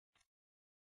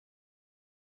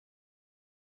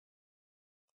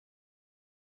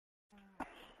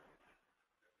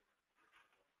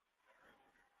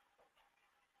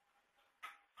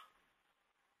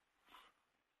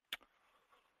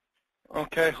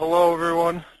Okay, hello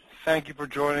everyone. Thank you for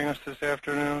joining us this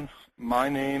afternoon. My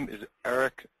name is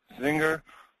Eric Zinger.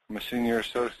 I'm a senior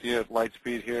associate at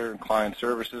Lightspeed here in Client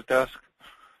Services Desk.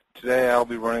 Today I'll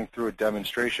be running through a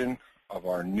demonstration of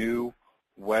our new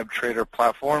web trader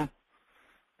platform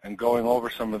and going over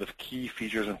some of the key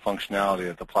features and functionality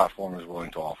that the platform is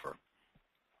willing to offer.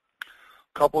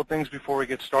 A couple of things before we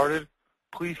get started.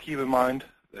 Please keep in mind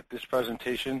that this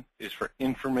presentation is for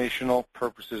informational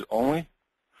purposes only.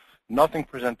 Nothing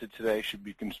presented today should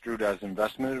be construed as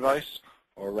investment advice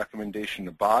or a recommendation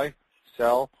to buy,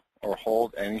 sell, or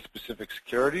hold any specific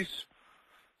securities.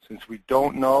 Since we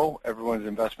don't know everyone's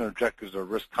investment objectives or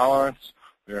risk tolerance,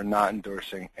 we are not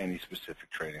endorsing any specific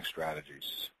trading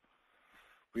strategies.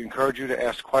 We encourage you to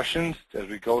ask questions as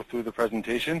we go through the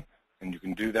presentation, and you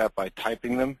can do that by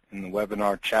typing them in the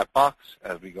webinar chat box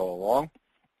as we go along.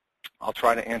 I'll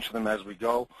try to answer them as we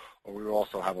go, or we will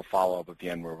also have a follow-up at the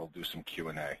end where we'll do some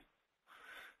Q&A.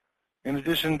 In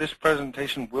addition, this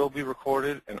presentation will be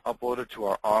recorded and uploaded to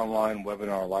our online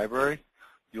webinar library.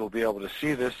 You'll be able to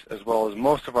see this as well as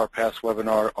most of our past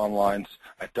webinar online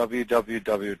at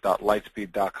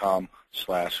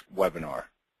www.lightspeed.com/webinar.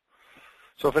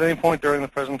 So if at any point during the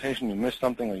presentation you missed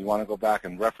something or you want to go back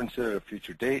and reference it at a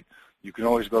future date, you can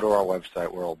always go to our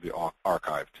website where it will be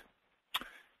archived.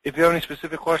 If you have any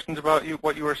specific questions about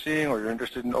what you are seeing or you're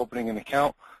interested in opening an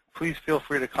account, please feel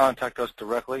free to contact us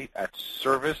directly at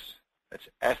service, that's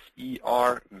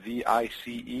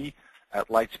SERVICE, at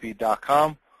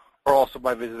lightspeed.com, or also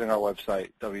by visiting our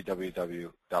website,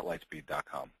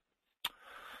 www.lightspeed.com.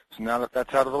 So now that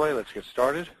that's out of the way, let's get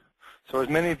started. So as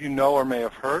many of you know or may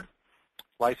have heard,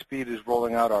 Lightspeed is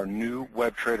rolling out our new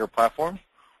web trader platform.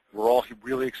 We're all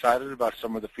really excited about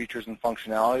some of the features and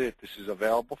functionality that this is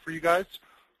available for you guys.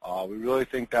 We really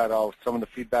think that some of the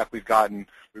feedback we've gotten,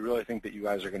 we really think that you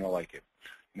guys are going to like it.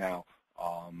 Now,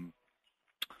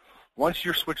 once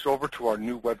you're switched over to our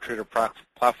new web trader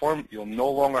platform, you'll no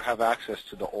longer have access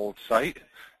to the old site,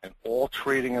 and all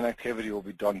trading and activity will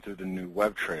be done through the new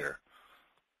web trader.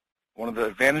 One of the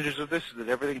advantages of this is that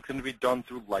everything's going to be done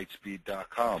through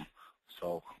lightspeed.com.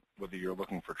 So whether you're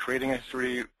looking for trading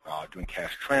history, doing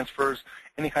cash transfers,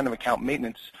 any kind of account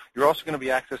maintenance, you're also going to be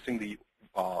accessing the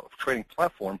trading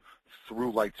platform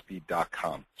through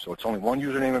lightspeed.com. So it's only one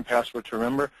username and password to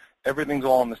remember. Everything's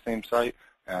all on the same site,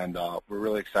 and we're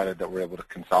really excited that we're able to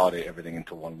consolidate everything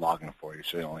into one login for you,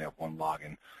 so you only have one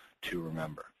login to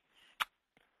remember.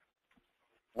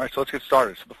 All right, so let's get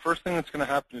started. So the first thing that's going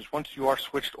to happen is once you are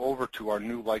switched over to our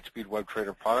new Lightspeed web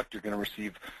trader product, you're going to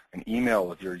receive an email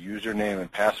with your username and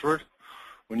password.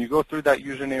 When you go through that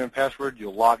username and password,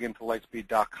 you'll log into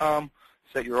lightspeed.com,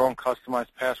 set your own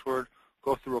customized password,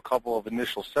 go through a couple of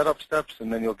initial setup steps,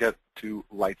 and then you'll get to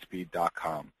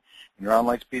lightspeed.com. When you're on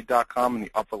lightspeed.com, in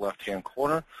the upper left-hand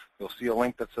corner, you'll see a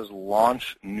link that says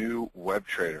Launch New Web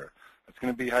Trader. That's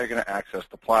going to be how you're going to access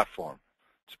the platform.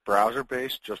 It's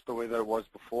browser-based, just the way that it was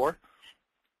before,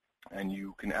 and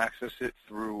you can access it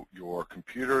through your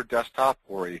computer, desktop,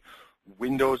 or a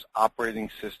Windows operating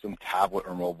system tablet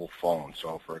or mobile phone,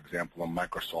 so for example, a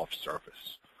Microsoft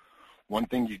Surface. One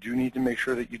thing you do need to make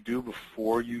sure that you do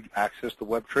before you access the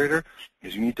web trader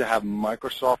is you need to have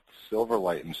Microsoft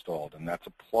Silverlight installed, and that's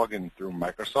a plugin through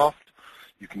Microsoft.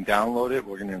 You can download it.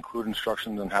 We're going to include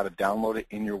instructions on how to download it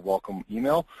in your welcome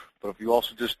email, but if you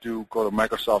also just go to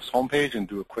Microsoft's homepage and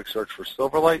do a quick search for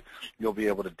Silverlight, you'll be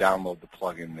able to download the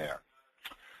plugin there.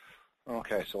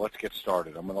 Okay, so let's get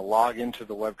started. I'm going to log into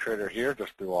the web trader here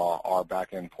just through our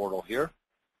back-end portal here.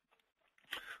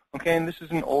 Okay, and this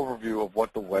is an overview of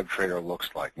what the web trader looks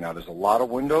like. Now, there's a lot of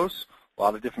windows, a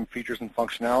lot of different features and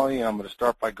functionality, and I'm going to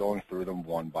start by going through them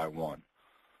one by one.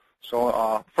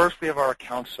 So first, we have our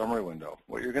account summary window.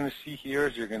 What you're going to see here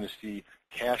is you're going to see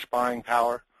cash buying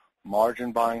power,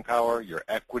 margin buying power, your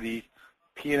equity,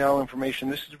 P&L information.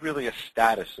 This is really a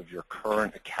status of your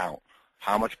current account.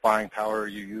 How much buying power are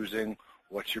you using?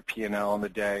 What's your P&L on the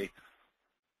day?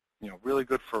 Really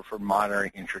good for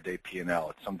monitoring intraday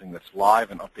P&L. It's something that's live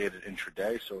and updated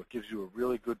intraday, so it gives you a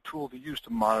really good tool to use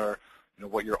to monitor,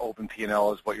 what your open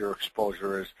P&L is, what your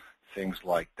exposure is, things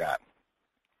like that.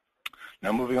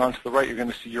 Now moving on to the right, you're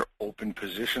going to see your open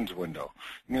positions window.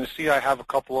 You're going to see I have a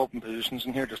couple open positions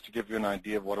in here just to give you an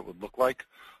idea of what it would look like.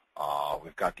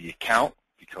 We've got the account,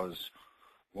 because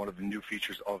one of the new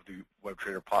features of the web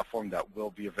trader platform that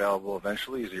will be available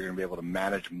eventually is you're going to be able to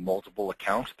manage multiple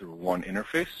accounts through one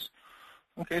interface.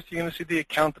 Okay, so you're going to see the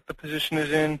account that the position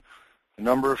is in, the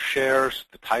number of shares,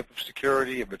 the type of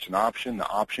security, if it's an option, the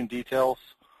option details,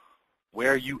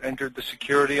 where you entered the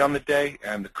security on the day,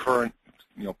 and the current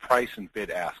price and bid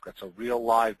ask. That's a real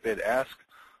live bid ask.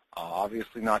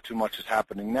 Obviously not too much is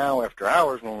happening now after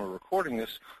hours when we're recording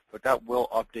this, but that will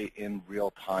update in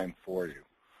real time for you.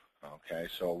 Okay,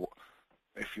 so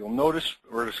if you'll notice,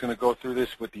 we're just going to go through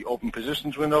this with the open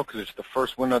positions window because it's the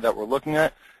first window that we're looking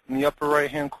at. In the upper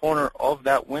right-hand corner of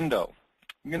that window,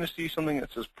 you're going to see something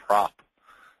that says prop.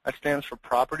 That stands for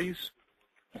properties.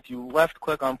 If you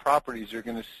left-click on properties, you're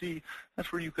going to see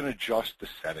that's where you can adjust the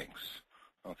settings.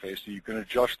 Okay, so you can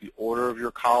adjust the order of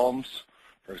your columns.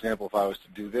 For example, if I was to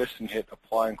do this and hit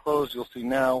apply and close, you'll see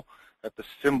now that the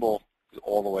symbol is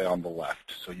all the way on the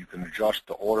left. So you can adjust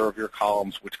the order of your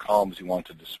columns, which columns you want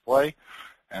to display,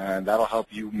 and that'll help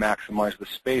you maximize the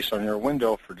space on your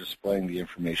window for displaying the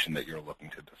information that you're looking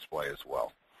to display as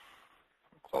well.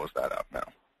 Close that out now.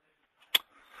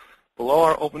 Below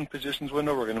our open positions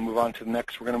window, we're going to move on to the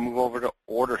next. We're going to move over to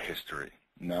order history.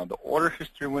 Now, the order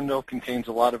history window contains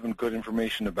a lot of good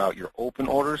information about your open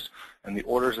orders and the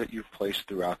orders that you've placed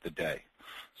throughout the day.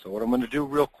 So what I'm going to do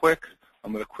real quick,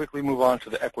 I'm going to quickly move on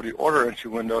to the equity order entry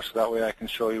window so that way I can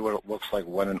show you what it looks like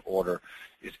when an order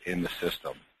is in the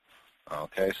system.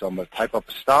 Okay, so I'm going to type up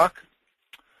a stock.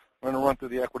 I'm going to run through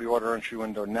the equity order entry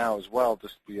window now as well,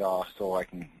 just so I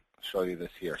can show you this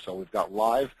here. So we've got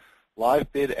live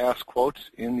bid ask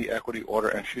quotes in the equity order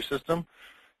entry system.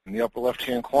 In the upper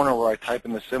left-hand corner where I type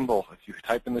in the symbol, if you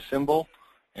type in the symbol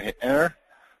and hit enter,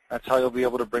 that's how you'll be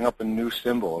able to bring up a new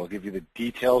symbol. It'll give you the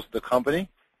details of the company,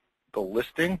 the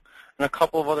listing, and a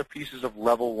couple of other pieces of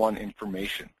level 1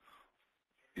 information.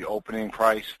 The opening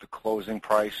price, the closing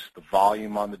price, the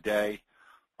volume on the day,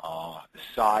 the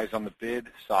size on the bid,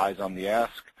 size on the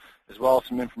ask, as well as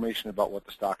some information about what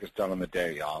the stock has done on the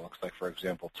day. Looks like, for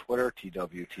example, Twitter,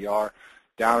 TWTR,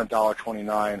 down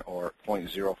 $1.29 or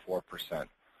 0.04%.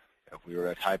 If we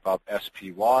were to type up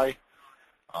SPY,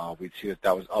 we'd see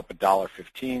that was up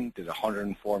 $1.15, did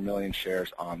 104 million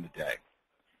shares on the day.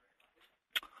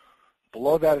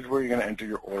 Below that is where you're going to enter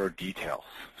your order details.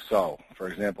 So, for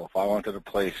example, if I wanted to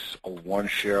place a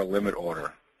 1-share limit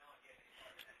order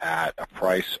at a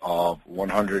price of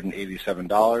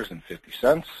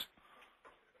 $187.50,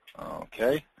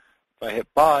 okay, if I hit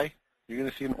buy, you're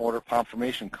going to see an order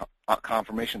confirmation pop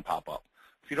up.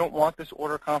 If you don't want this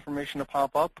order confirmation to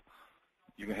pop up,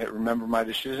 you can hit remember my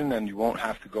decision and you won't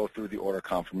have to go through the order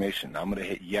confirmation. Now I'm going to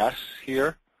hit yes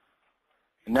here.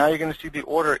 And now you're going to see the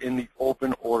order in the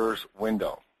open orders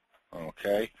window.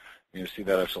 Okay, you're going to see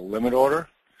that it's a limit order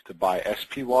to buy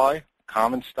SPY,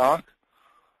 common stock,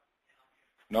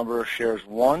 number of shares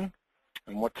won,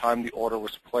 and what time the order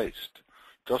was placed.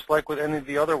 Just like with any of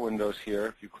the other windows here,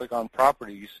 if you click on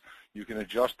properties, you can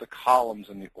adjust the columns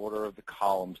and the order of the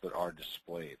columns that are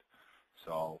displayed.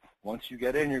 So once you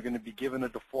get in, you're going to be given a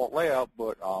default layout,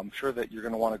 but I'm sure that you're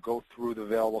going to want to go through the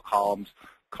available columns,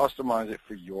 customize it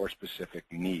for your specific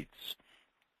needs.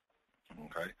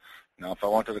 Okay. Now, if I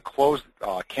wanted to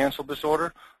cancel this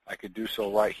order, I could do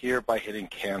so right here by hitting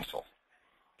cancel.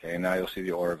 Okay, now you'll see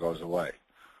the order goes away.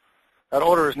 That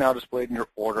order is now displayed in your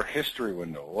order history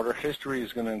window. Order history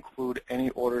is going to include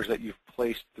any orders that you've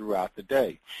placed throughout the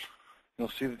day. You'll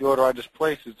see that the order I just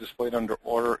placed is displayed under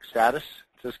order status.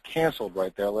 It says canceled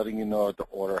right there, letting you know that the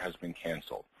order has been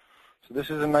canceled. So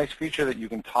this is a nice feature that you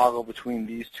can toggle between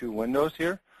these two windows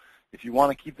here. If you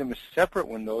want to keep them as separate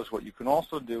windows, what you can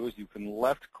also do is you can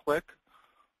left-click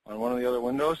on one of the other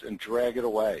windows and drag it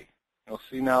away. You'll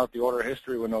see now that the order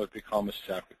history window has become a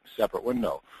separate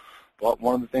window. But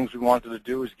one of the things we wanted to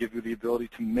do is give you the ability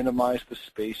to minimize the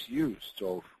space used.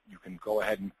 So you can go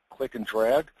ahead and click and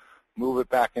drag, move it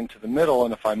back into the middle,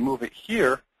 and if I move it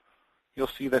here, you'll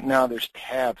see that now there's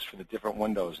tabs for the different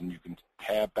windows, and you can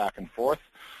tab back and forth.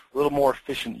 A little more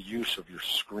efficient use of your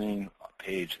screen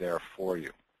page there for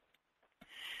you.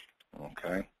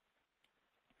 Okay.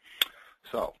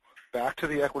 So back to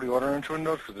the equity order entry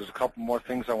window, because there's a couple more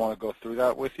things I want to go through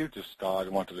that with you. Just I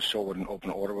wanted to show what an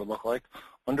open order would look like.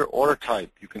 Under order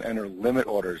type, you can enter limit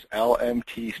orders.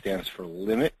 LMT stands for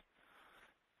limit.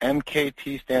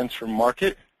 MKT stands for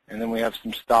market. And then we have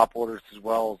some stop orders as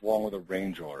well, along with a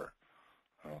range order.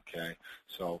 Okay,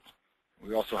 so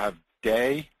we also have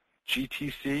day,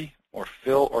 GTC, or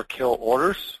fill or kill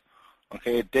orders.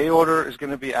 Okay, a day order is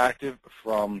going to be active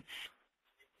from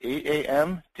 8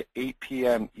 a.m. to 8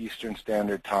 p.m. Eastern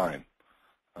Standard Time.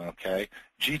 Okay,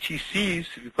 GTCs,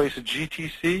 if you place a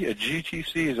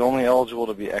GTC is only eligible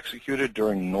to be executed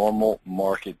during normal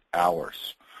market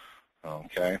hours.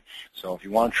 Okay, so if you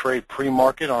want to trade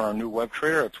pre-market on our new web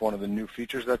trader, it's one of the new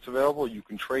features that's available. You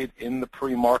can trade in the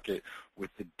pre-market with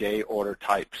the day order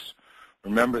types.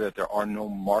 Remember that there are no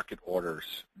market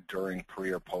orders during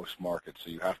pre or post market, so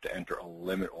you have to enter a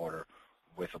limit order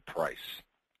with a price.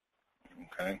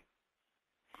 Okay.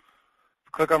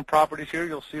 Click on properties here,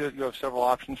 you'll see that you have several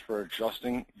options for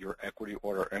adjusting your equity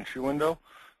order entry window.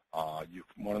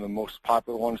 One of the most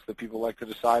popular ones that people like to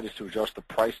decide is to adjust the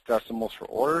price decimals for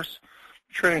orders.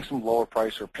 If you're trading some lower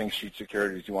price or pink sheet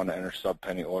securities, you want to enter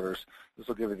sub-penny orders. This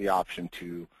will give you the option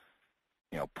to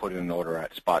put in an order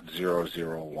at spot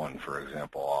 001, for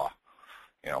example.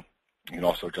 You can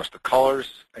also adjust the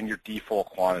colors and your default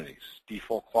quantities.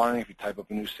 Default quantity, if you type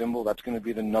up a new symbol, that's going to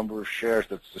be the number of shares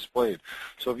that's displayed.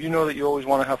 So if you know that you always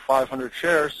want to have 500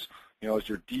 shares, as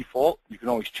your default, you can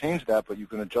always change that, but you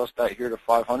can adjust that here to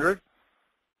 500.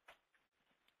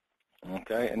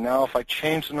 Okay, and now if I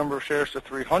change the number of shares to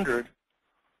 300,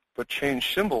 but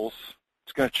change symbols,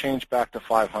 it's going to change back to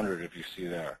 500 if you see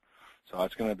there. So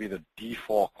that's going to be the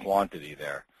default quantity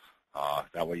there.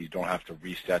 That way you don't have to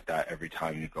reset that every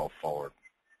time you go forward.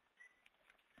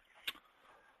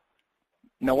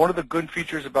 Now, one of the good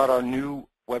features about our new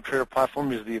WebTrader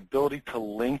platform is the ability to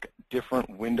link different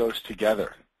windows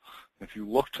together. If you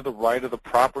look to the right of the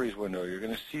properties window, you're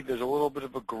going to see there's a little bit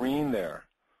of a green there.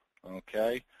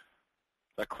 Okay?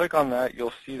 If I click on that,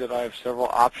 you'll see that I have several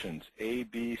options, A,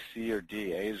 B, C, or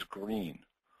D. A is green.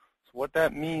 So what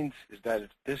that means is that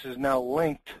this is now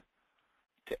linked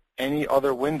to any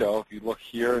other window. If you look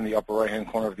here in the upper right-hand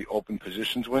corner of the open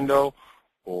positions window,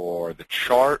 or the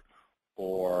chart,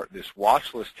 or this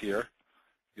watch list here,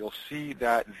 you'll see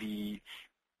that the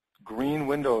green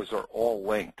windows are all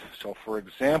linked. So for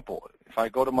example, if I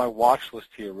go to my watch list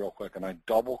here real quick and I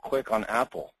double click on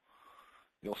Apple,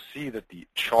 you'll see that the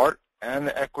chart and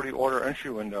the equity order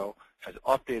entry window has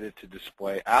updated to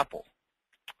display Apple.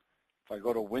 If I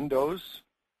go to Windows,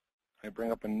 I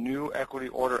bring up a new equity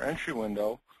order entry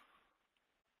window,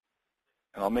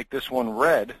 and I'll make this one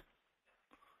red.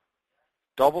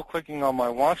 Double-clicking on my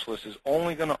watch list is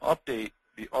only going to update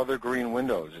the other green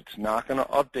windows. It's not going to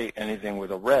update anything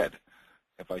with a red.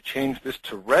 If I change this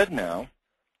to red now,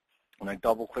 when I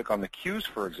double-click on the Qs,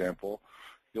 for example,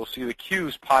 you'll see the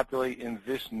Qs populate in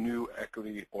this new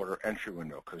equity order entry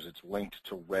window because it's linked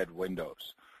to red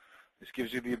windows. This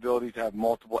gives you the ability to have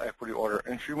multiple equity order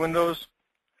entry windows.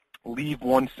 Leave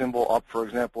one symbol up, for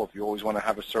example, if you always want to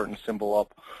have a certain symbol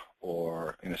up,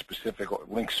 or in a specific,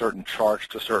 link certain charts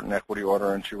to certain equity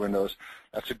order entry windows.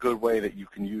 That's a good way that you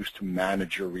can use to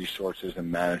manage your resources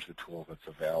and manage the tool that's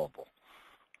available.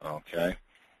 Okay.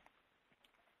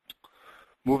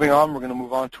 Moving on, we're going to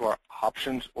move on to our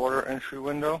options order entry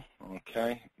window.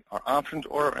 Okay. Our options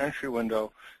order entry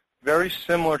window, very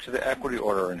similar to the equity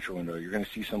order entry window. You're going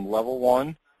to see some level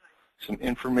 1, some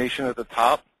information at the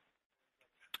top,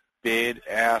 bid,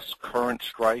 ask, current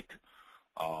strike,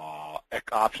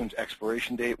 options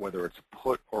expiration date, whether it's a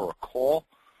put or a call,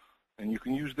 and you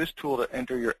can use this tool to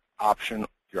enter your option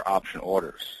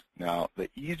orders. Now, the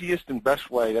easiest and best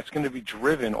way, that's going to be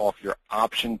driven off your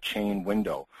option chain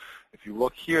window. If you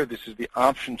look here, this is the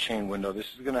option chain window.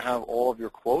 This is going to have all of your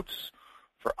quotes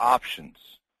for options.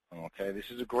 Okay,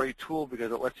 this is a great tool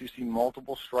because it lets you see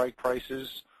multiple strike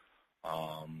prices.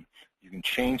 You can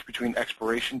change between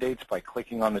expiration dates by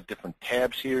clicking on the different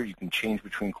tabs here. You can change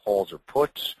between calls or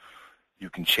puts. You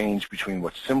can change between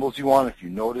what symbols you want. If you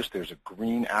notice, there's a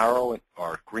green arrow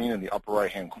or green in the upper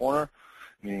right-hand corner,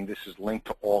 meaning this is linked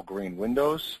to all green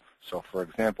windows. So, for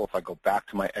example, if I go back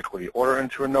to my equity order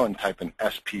entry window and type in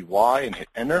SPY and hit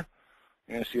enter,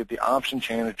 you're going to see that the option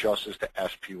chain adjusts to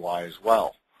SPY as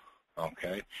well.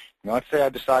 Okay. Now let's say I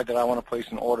decide that I want to place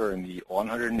an order in the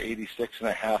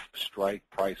 186.5 strike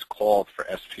price called for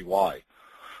SPY.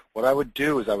 What I would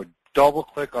do is I would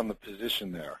double-click on the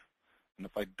position there. And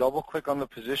if I double-click on the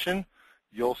position,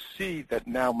 you'll see that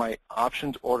now my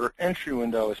options order entry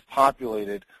window is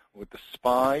populated with the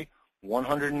SPY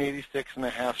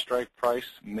 186.5 strike price,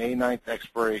 May 9th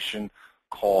expiration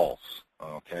calls.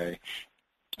 Okay.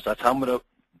 So that's how I'm going to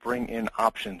bring in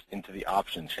options into the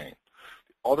option chain.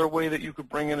 Other way that you could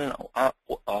bring in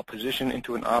a position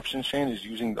into an option chain is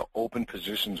using the open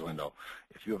positions window.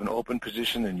 If you have an open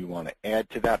position and you want to add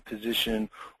to that position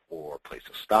or place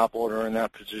a stop order in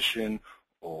that position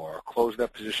or close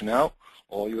that position out,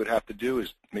 all you would have to do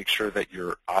is make sure that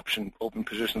your option open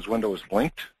positions window is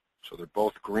linked. So they're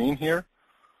both green here.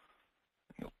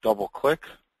 You'll double click.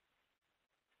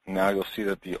 Now you'll see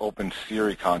that the open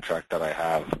Siri contract that I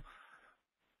have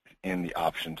in the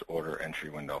options order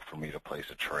entry window for me to place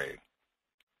a trade.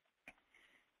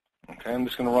 Okay, I'm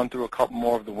just going to run through a couple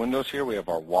more of the windows here. We have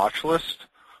our watch list.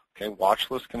 Okay,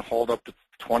 watch list can hold up to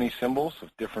 20 symbols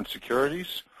of different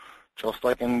securities. Just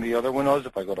like in the other windows,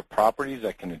 if I go to properties,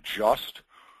 I can adjust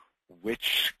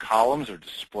which columns are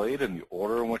displayed and the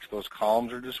order in which those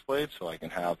columns are displayed. So I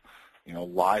can have,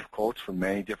 live quotes for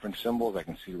many different symbols. I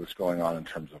can see what's going on in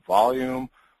terms of volume.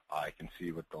 I can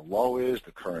see what the low is,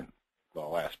 the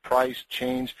last price,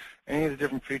 change, any of the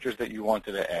different features that you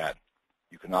wanted to add.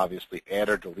 You can obviously add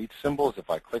or delete symbols. If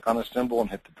I click on a symbol and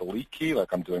hit the delete key,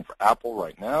 like I'm doing for Apple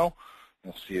right now,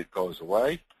 you'll see it goes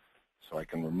away. So I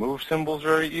can remove symbols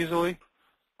very easily.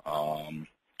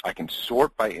 I can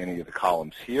sort by any of the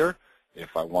columns here.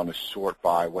 If I want to sort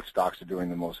by what stocks are doing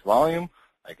the most volume,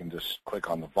 I can just click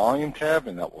on the volume tab,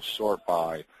 and that will sort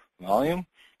by volume.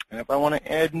 And if I want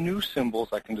to add new symbols,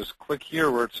 I can just click here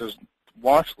where it says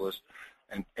watch list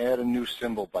and add a new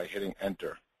symbol by hitting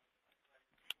enter.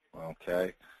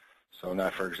 Okay, so now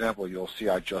for example, you'll see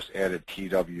I just added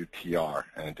TWTR,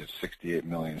 and it did 68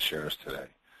 million shares today.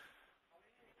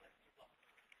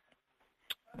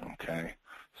 Okay,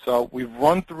 so we've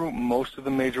run through most of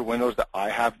the major windows that I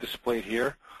have displayed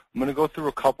here. I'm going to go through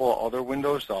a couple of other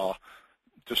windows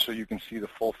just so you can see the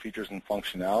full features and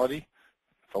functionality.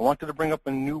 If I wanted to bring up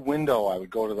a new window, I would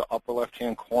go to the upper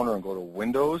left-hand corner and go to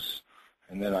Windows,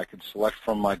 and then I could select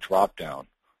from my drop-down.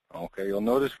 Okay, you'll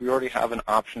notice we already have an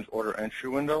options order entry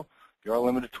window. You are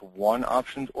limited to one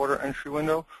options order entry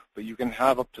window, but you can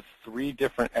have up to 3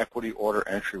 different equity order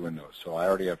entry windows. So I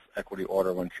already have equity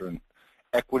order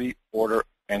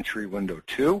entry window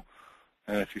 2,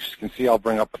 and if you can see, I'll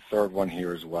bring up a third one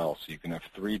here as well. So you can have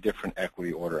 3 different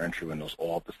equity order entry windows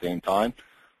all at the same time.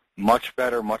 Much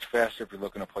better, much faster if you're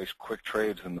looking to place quick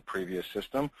trades than the previous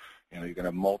system. You can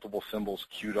have multiple symbols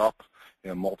queued up,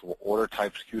 multiple order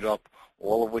types queued up,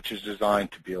 all of which is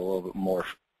designed to be a little bit more,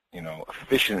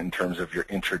 efficient in terms of your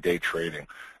intraday trading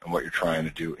and what you're trying to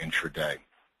do intraday.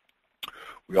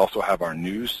 We also have our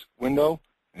news window.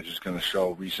 It's just going to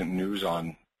show recent news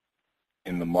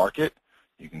in the market.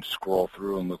 You can scroll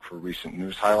through and look for recent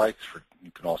news highlights.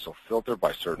 You can also filter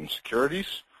by certain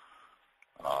securities.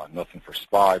 Nothing for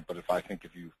SPY, but if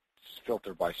you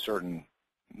filter by certain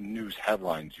news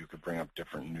headlines, you could bring up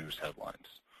different news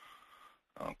headlines.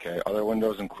 Okay, other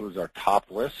windows includes our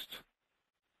top list.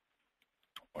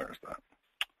 Where's that?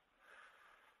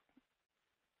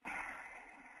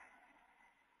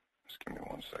 Just give me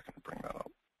 1 second to bring that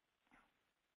up.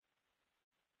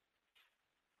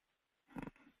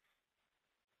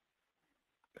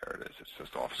 There it is. It's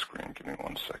just off screen. Give me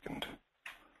 1 second.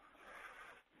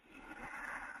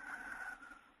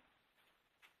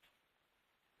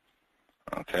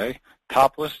 Okay,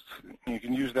 top list, you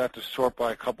can use that to sort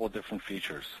by a couple of different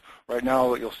features. Right now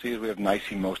what you'll see is we have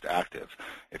NYSE most active.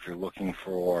 If you're looking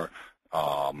for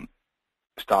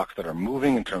stocks that are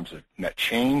moving in terms of net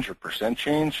change or percent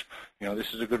change,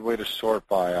 this is a good way to sort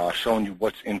by showing you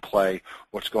what's in play,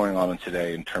 what's going on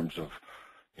today in terms of,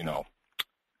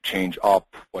 change up,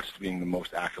 what's being the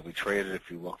most actively traded. If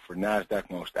you look for NASDAQ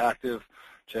most active,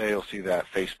 today you'll see that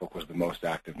Facebook was the most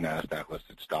active NASDAQ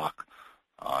listed stock.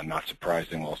 Not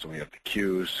surprising. Also, we have the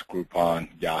Qs, Groupon,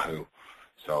 Yahoo.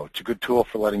 So it's a good tool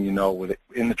for letting you know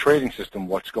in the trading system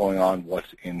what's going on,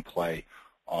 what's in play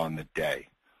on the day.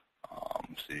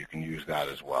 So you can use that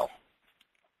as well.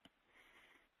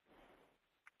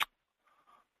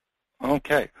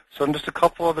 Okay, so just a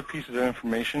couple other pieces of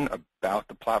information about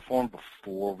the platform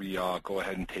before we go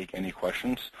ahead and take any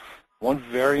questions. One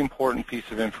very important piece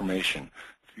of information.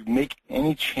 If you make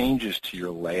any changes to your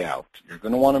layout, you're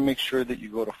going to want to make sure that you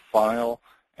go to File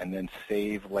and then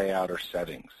Save Layout or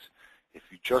Settings. If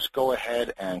you just go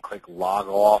ahead and click Log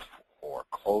Off or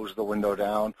close the window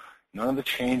down, none of the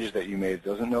changes that you made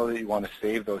doesn't know that you want to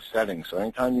save those settings. So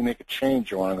anytime you make a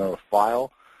change, you want to go to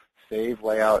File, Save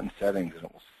Layout and Settings, and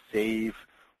it will save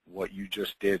what you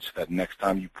just did so that next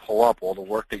time you pull up, all the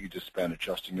work that you just spent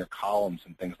adjusting your columns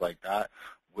and things like that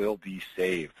will be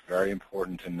saved. Very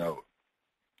important to note.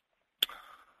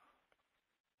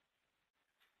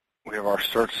 We have our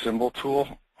search symbol tool.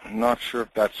 I'm not sure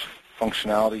if that's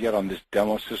functionality yet on this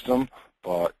demo system,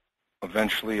 but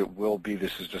eventually it will be.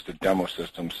 This is just a demo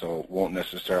system, so it won't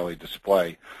necessarily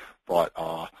display. But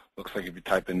looks like if you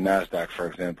type in NASDAQ, for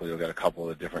example, you'll get a couple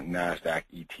of different NASDAQ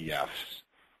ETFs.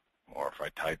 Or if I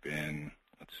type in,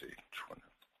 let's see, which one?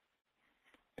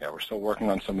 Yeah, we're still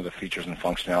working on some of the features and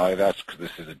functionality of that because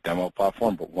this is a demo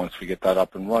platform, but once we get that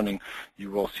up and running, you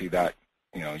will see that,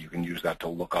 you can use that to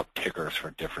look up tickers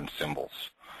for different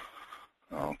symbols.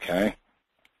 Okay,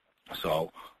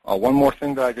 so one more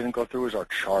thing that I didn't go through is our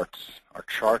charts. Our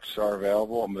charts are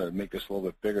available. I'm going to make this a little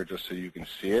bit bigger just so you can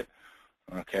see it.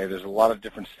 Okay, there's a lot of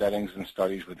different settings and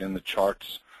studies within the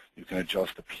charts. You can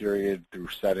adjust the period through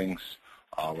settings,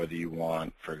 whether you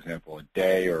want, for example, a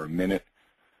day or a minute.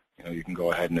 You can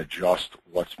go ahead and adjust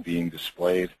what's being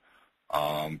displayed.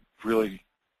 Really,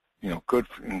 good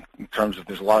in terms of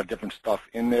there's a lot of different stuff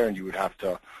in there, and you would have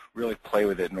to really play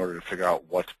with it in order to figure out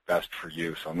what's best for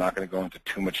you. So I'm not going to go into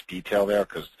too much detail there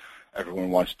because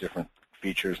Everyone wants different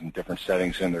features and different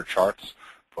settings in their charts,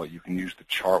 but you can use the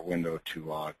chart window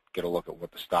to get a look at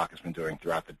what the stock has been doing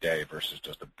throughout the day versus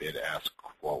just a bid-ask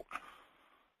quote.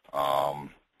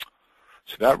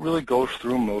 So that really goes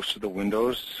through most of the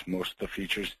windows, most of the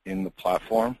features in the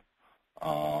platform.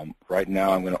 Right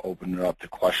now I'm going to open it up to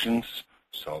questions.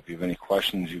 So if you have any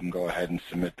questions, you can go ahead and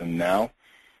submit them now.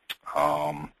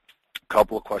 A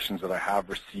couple of questions that I have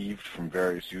received from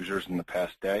various users in the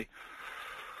past day.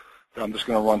 I'm just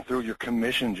going to run through your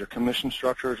commissions. Your commission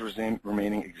structure is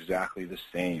remaining exactly the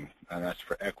same, and that's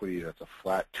for equity. That's a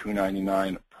flat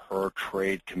 $2.99 per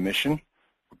trade commission,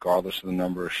 regardless of the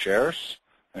number of shares.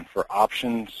 And for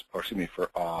options, or excuse me, for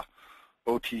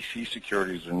OTC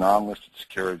securities or non-listed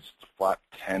securities, it's a flat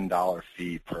 $10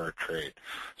 fee per trade.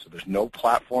 So there's no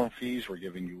platform fees. We're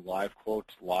giving you live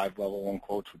quotes, live level 1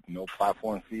 quotes with no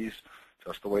platform fees,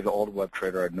 just the way the old web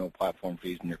trader had no platform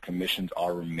fees, and your commissions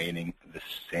are remaining the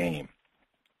same.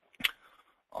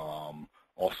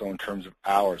 Also, in terms of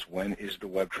hours, when is the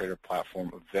web trader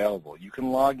platform available? You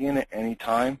can log in at any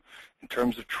time. In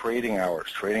terms of trading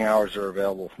hours are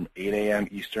available from 8 a.m.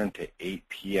 Eastern to 8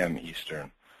 p.m.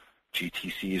 Eastern.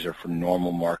 GTCs are for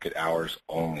normal market hours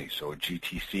only, so a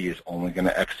GTC is only going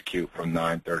to execute from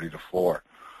 9:30 to 4.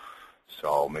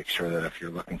 So make sure that if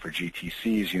you're looking for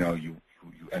GTCs, you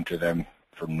enter them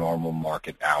for normal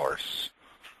market hours.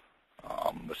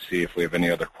 Let's see if we have any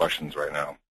other questions right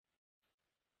now.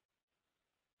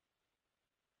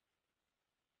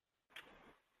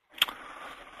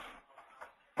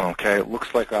 Okay, it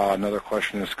looks like another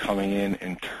question is coming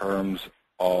in terms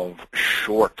of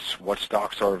shorts. What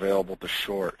stocks are available to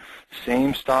short?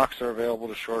 Same stocks are available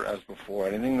to short as before.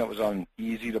 Anything that was on an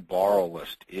easy to borrow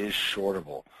list is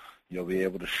shortable. You'll be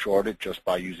able to short it just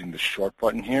by using the short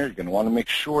button here. You're going to want to make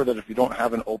sure that if you don't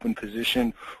have an open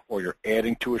position or you're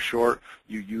adding to a short,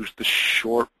 you use the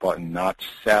short button, not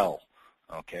sell.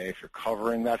 Okay, if you're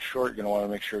covering that short, you're going to want to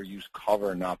make sure you use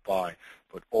cover, not buy.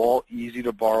 But all easy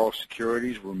to borrow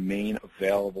securities remain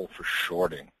available for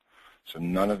shorting. So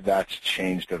none of that's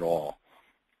changed at all.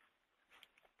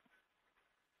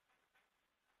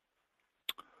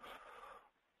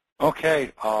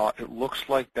 Okay, it looks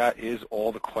like that is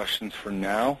all the questions for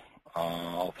now.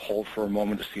 I'll hold for a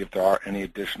moment to see if there are any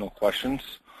additional questions.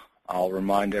 I'll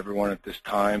remind everyone at this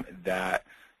time that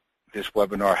this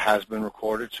webinar has been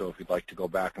recorded, so if you'd like to go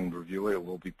back and review it, it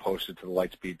will be posted to the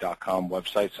lightspeed.com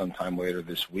website sometime later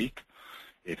this week.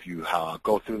 If you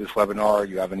go through this webinar or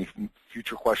you have any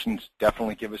future questions,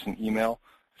 definitely give us an email,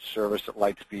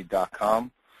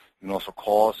 service@lightspeed.com. You can also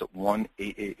call us at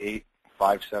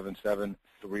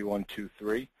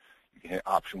 1-888-577-3123. You can hit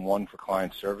option 1 for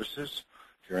client services.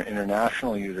 If you're an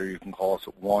international user, you can call us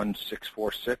at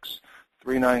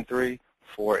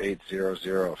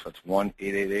 1-646-393-4800. So that's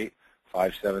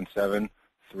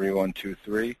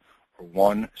 1-888-577-3123 or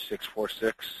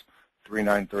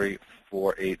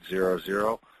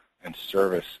 1-646-393-4800 and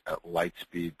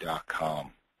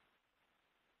service@lightspeed.com.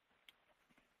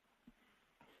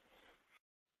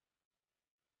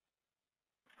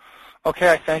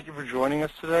 Okay, I thank you for joining us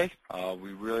today.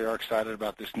 We really are excited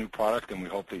about this new product, and we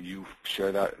hope that you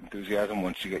share that enthusiasm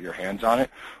once you get your hands on it.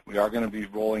 We are going to be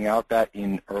rolling out that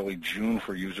in early June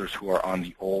for users who are on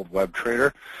the old web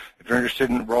trader. If you're interested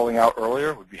in rolling out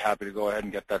earlier, we'd be happy to go ahead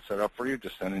and get that set up for you.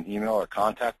 Just send an email or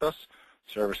contact us,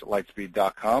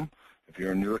 service@lightspeed.com. If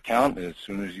you're a new account, as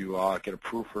soon as you get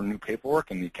approved for new paperwork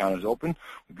and the account is open,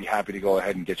 we'd be happy to go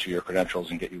ahead and get you your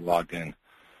credentials and get you logged in.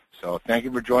 So thank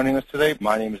you for joining us today.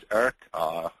 My name is Eric.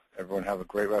 Everyone have a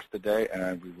great rest of the day,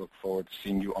 and we look forward to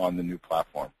seeing you on the new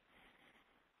platform.